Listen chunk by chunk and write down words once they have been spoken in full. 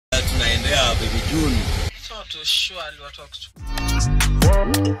June. So to surely what talks.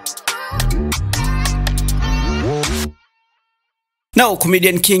 Now,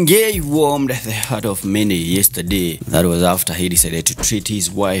 comedian Kiengei warmed the heart of many yesterday. That was after he decided to treat his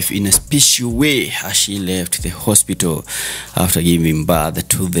wife in a special way as she left the hospital after giving birth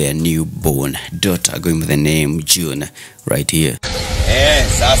to their newborn daughter, going by the name June, right here.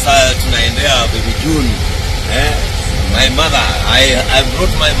 Sasa tunaendea baby June. My mother, I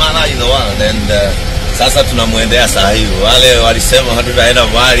brought my mother in the world, and sasa tunamuendea saa hivi. Wale walisema hatutaenda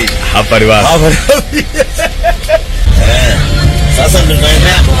mbali. Hapa ni wapi? Sasa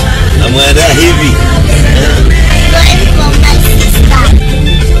tunaendea namuendea hivi.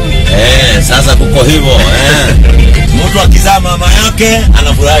 Sasa kuko hivyo. Mtu akizaa mama yake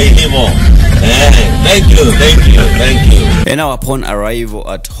anafurahi hivyo. Thank you. And now upon arrival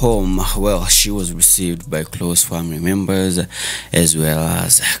at home, well, she was received by close family members as well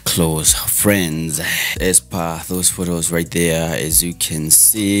as close friends. As per those photos right there, as you can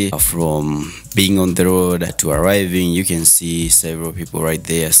see, from being on the road to arriving, you can see several people right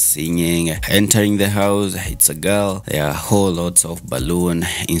there singing. Entering the house, it's a girl. There are whole lots of balloon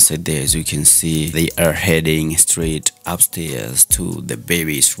inside there. As you can see, they are heading straight upstairs to the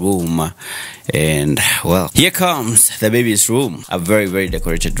baby's room. And well, here comes the baby's room, a very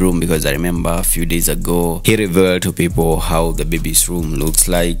decorated room, because I remember a few days ago he revealed to people how the baby's room looks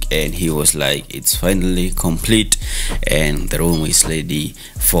like, and he was like, it's finally complete and the room is ready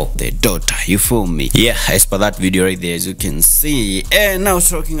for the daughter. You feel me? Yeah, as per that video right there, as you can see. And now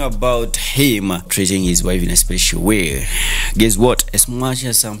talking about him treating his wife in a special way, guess what? As much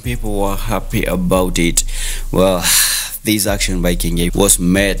as some people were happy about it, well, this action by Kiengei was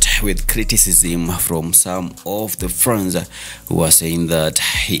met with criticism from some of the friends who were saying that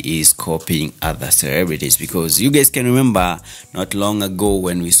he is copying other celebrities, because you guys can remember not long ago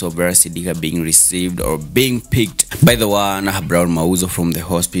when we saw Vera Sidika being received or being picked by the one Brown Mauzo from the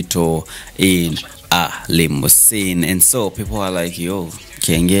hospital in a limousine, and so people are like, yo,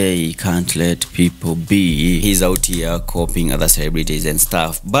 Kiengei can't let people be. He's out here copying other celebrities and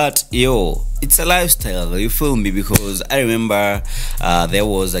stuff. But yo, it's a lifestyle, you feel me? Because I remember there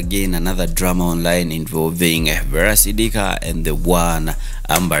was again another drama online involving Vera Sidika and the one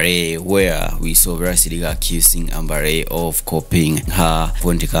Ambare, where we saw Vera Sidika accusing Ambare of copying her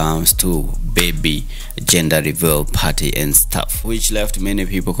when it comes to baby gender reveal party and stuff, which left many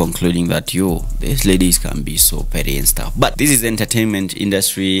people concluding that yo, these ladies can be so petty and stuff. But this is entertainment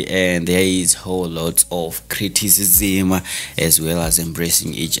industry, and there is whole lots of criticism as well as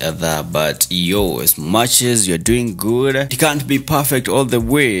embracing each other. But yo, as much as you're doing good, it can't be perfect all the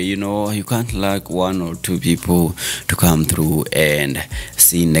way, you know. You can't like one or two people to come through and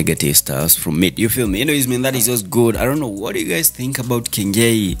see negative stuff from it, you feel me? Anyways, man, that is just good. I don't know, what do you guys think about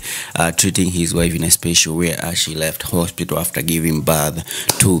Kiengei treating his wife in a special way as she left hospital after giving birth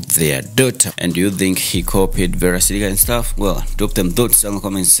to their daughter? And do you think he copied Vera Sidika and stuff? Well, drop them thoughts in the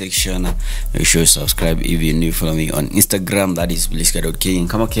comment section. Make sure you subscribe if you're new. Follow me on Instagram, that is bliska.king.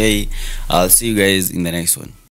 Come okay, I'll see you guys in the next one.